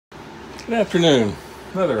Good afternoon.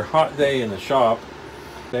 Another hot day in the shop.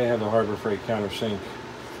 They have the Harbor Freight Countersink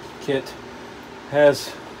kit.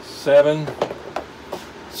 Has 7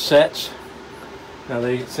 sets. Now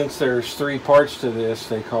since there's 3 parts to this,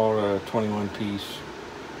 they call it a 21 piece.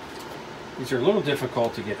 These are a little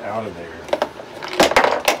difficult to get out of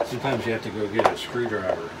there. Sometimes you have to go get a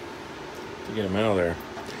screwdriver to get them out of there.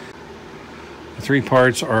 The 3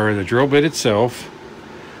 parts are the drill bit itself,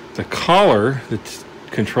 the collar that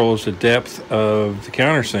controls the depth of the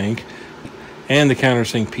countersink, and the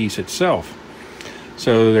countersink piece itself.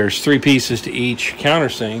 So there's 3 pieces to each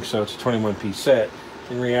countersink, so it's a 21 piece set.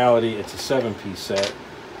 In reality, it's a 7 piece set.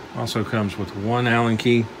 Also comes with 1 Allen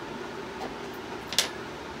key.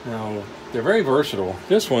 Now, they're very versatile.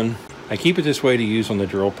 This one, I keep it this way to use on the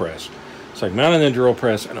drill press. So I mount it in the drill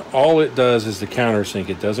press, and all it does is the countersink.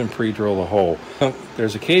 It doesn't pre-drill the hole.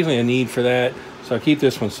 There's occasionally a need for that, so I keep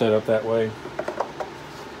this one set up that way.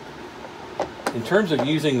 In terms of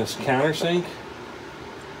using this countersink,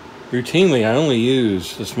 routinely I only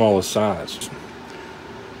use the smallest size.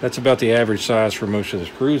 That's about the average size for most of the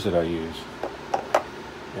screws that I use.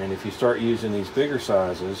 And if you start using these bigger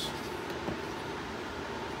sizes,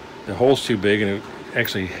 the hole's too big and it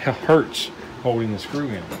actually hurts holding the screw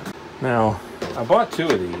in. Now, I bought 2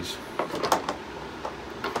 of these.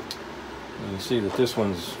 You can see that this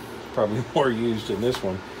one's probably more used than this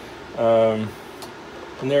one.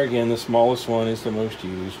 And there again, the smallest one is the most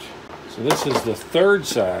used. So this is the 3rd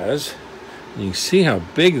size. You can see how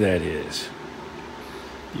big that is.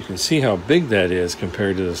 You can see how big that is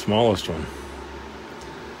compared to the smallest one.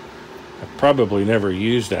 I've probably never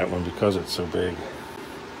used that one because it's so big.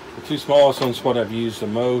 The 2 smallest ones, what I've used the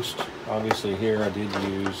most. Obviously here I did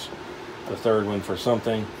use the 3rd one for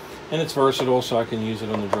something. And it's versatile, so I can use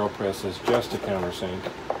it on the drill press as just a countersink.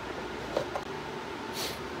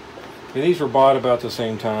 Okay, these were bought about the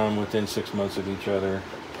same time, within 6 months of each other.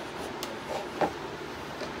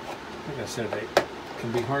 Like I said, they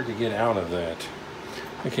can be hard to get out of that.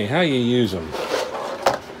 Okay, how you use them.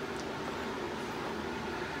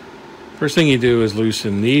 First thing you do is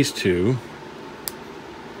loosen these 2.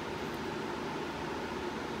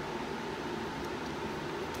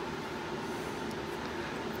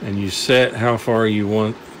 And you set how far you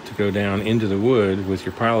want to go down into the wood with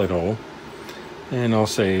your pilot hole. And I'll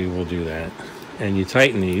say we'll do that. And you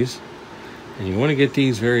tighten these. And you want to get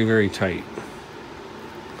these very, very tight.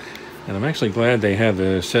 And I'm actually glad they have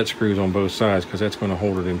the set screws on both sides, because that's going to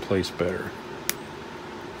hold it in place better.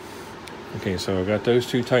 Okay, so I've got those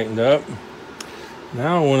 2 tightened up.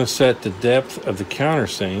 Now I want to set the depth of the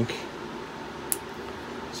countersink.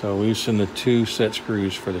 So loosen the 2 set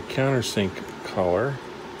screws for the countersink collar.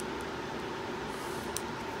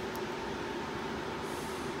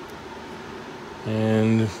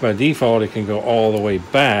 And by default, it can go all the way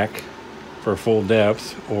back for full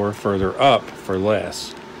depth or further up for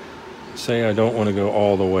less. Say I don't want to go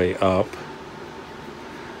all the way up.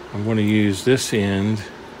 I'm going to use this end.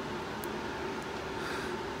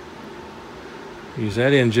 Use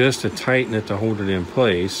that end just to tighten it to hold it in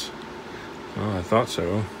place. Oh, I thought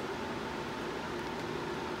so.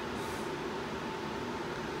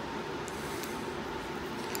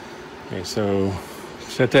 Okay, so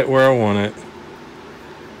set that where I want it.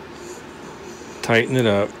 Tighten it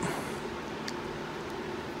up.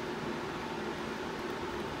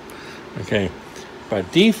 Okay, by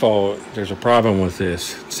default, there's a problem with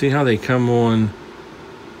this. See how they come on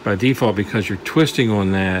by default? Because you're twisting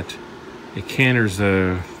on that, it canters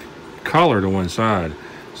the collar to one side.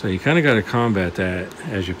 So you kind of got to combat that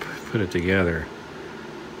as you put it together.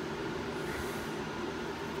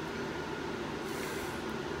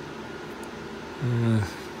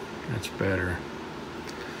 That's better.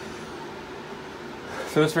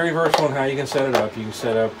 So it's very versatile in how you can set it up. You can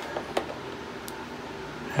set up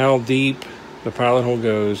how deep the pilot hole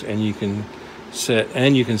goes, and you can set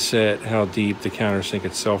how deep the countersink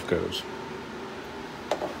itself goes.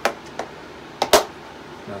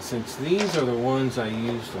 Now, since these are the ones I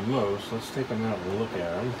use the most, let's take them out and look at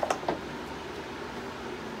them.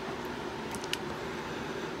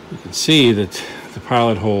 You can see that the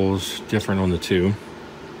pilot hole is different on the 2.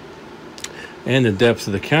 And the depth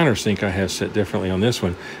of the countersink I have set differently on this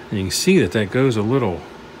one. And you can see that that goes a little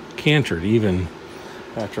cantered. Even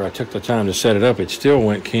after I took the time to set it up, it still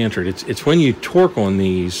went cantered. It's when you torque on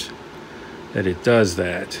these that it does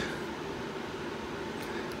that.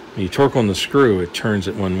 When you torque on the screw, it turns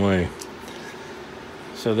it one way.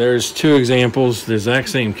 So there's 2 examples. The exact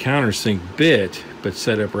same countersink bit, but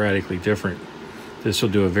set up radically different. This will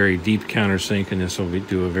do a very deep countersink, and this will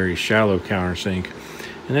do a very shallow countersink.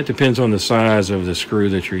 And that depends on the size of the screw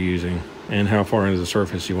that you're using. and how far into the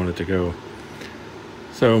surface you want it to go.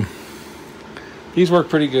 So these work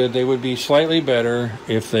pretty good. They would be slightly better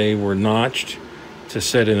if they were notched to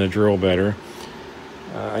set in a drill better.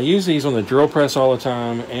 I use these on the drill press all the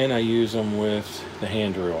time, and I use them with the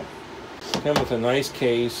hand drill. Come with a nice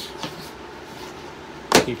case.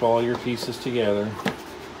 Keep all your pieces together.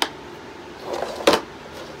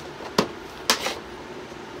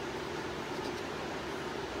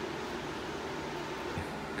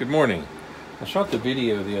 Good morning. I shot the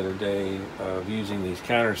video the other day of using these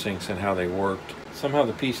countersinks and how they worked. Somehow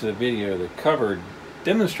the piece of the video that covered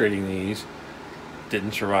demonstrating these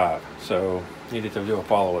didn't survive, so needed to do a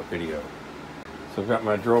follow-up video. So I've got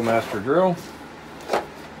my Drill Master drill.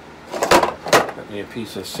 Got me a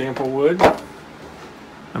piece of sample wood.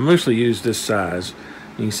 I mostly use this size.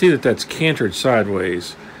 You can see that that's cantered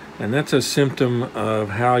sideways, and that's a symptom of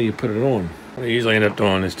how you put it on. What I usually end up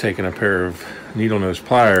doing is taking a pair of needle nose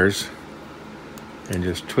pliers and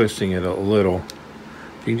just twisting it a little.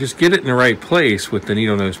 If you can just get it in the right place with the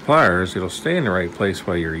needle nose pliers, it'll stay in the right place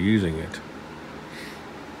while you're using it.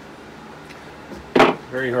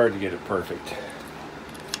 Very hard to get it perfect.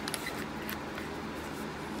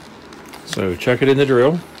 So chuck it in the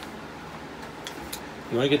drill.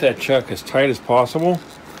 You want to get that chuck as tight as possible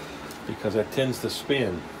because that tends to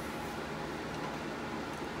spin.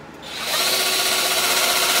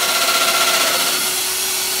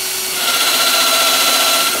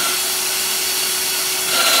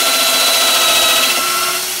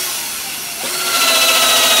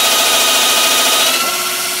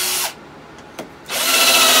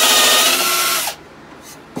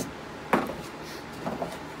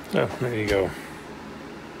 Oh, there you go.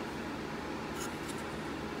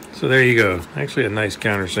 So there you go. Actually a nice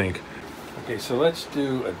countersink. Okay, so let's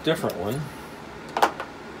do a different one.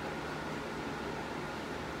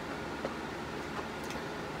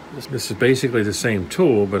 This is basically the same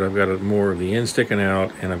tool, but I've got more of the end sticking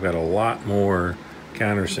out, and I've got a lot more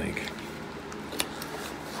countersink.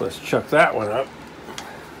 So let's chuck that one up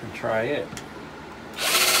and try it.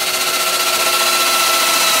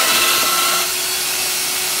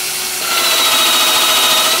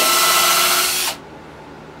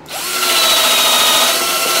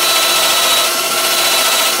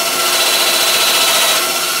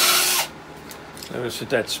 Notice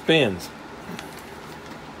that spins.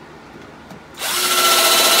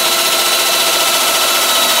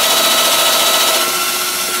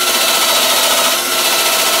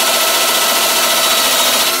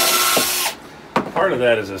 Part of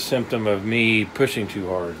that is a symptom of me pushing too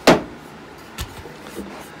hard.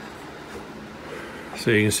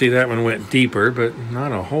 So you can see that one went deeper, but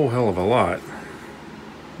not a whole hell of a lot.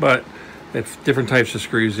 But if different types of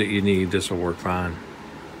screws that you need, this will work fine.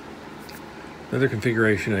 Another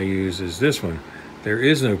configuration I use is this one. There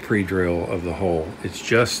is no pre-drill of the hole. It's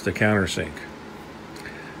just the countersink.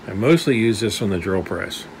 I mostly use this on the drill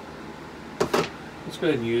press. Let's go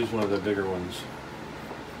ahead and use one of the bigger ones.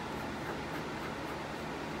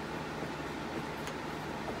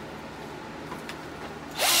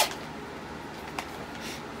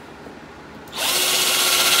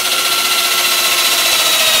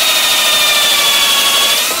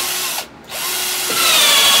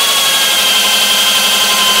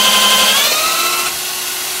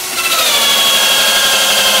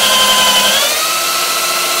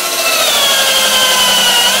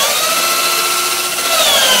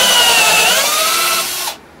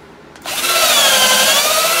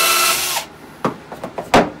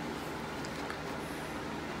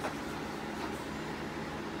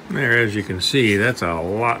 There, as you can see, that's a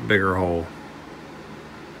lot bigger hole.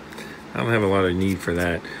 I don't have a lot of need for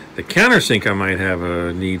that. The countersink I might have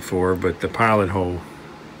a need for, but the pilot hole,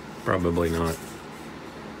 probably not.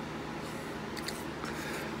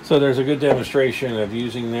 So there's a good demonstration of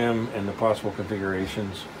using them and the possible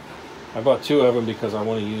configurations. I bought two of them because I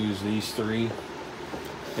want to use these three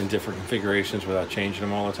in different configurations without changing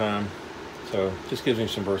them all the time. So just gives me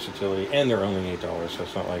some versatility, and they're only $8, so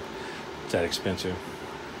it's not like it's that expensive.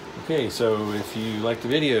 Okay, so if you like the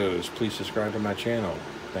videos, please subscribe to my channel.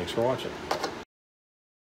 Thanks for watching.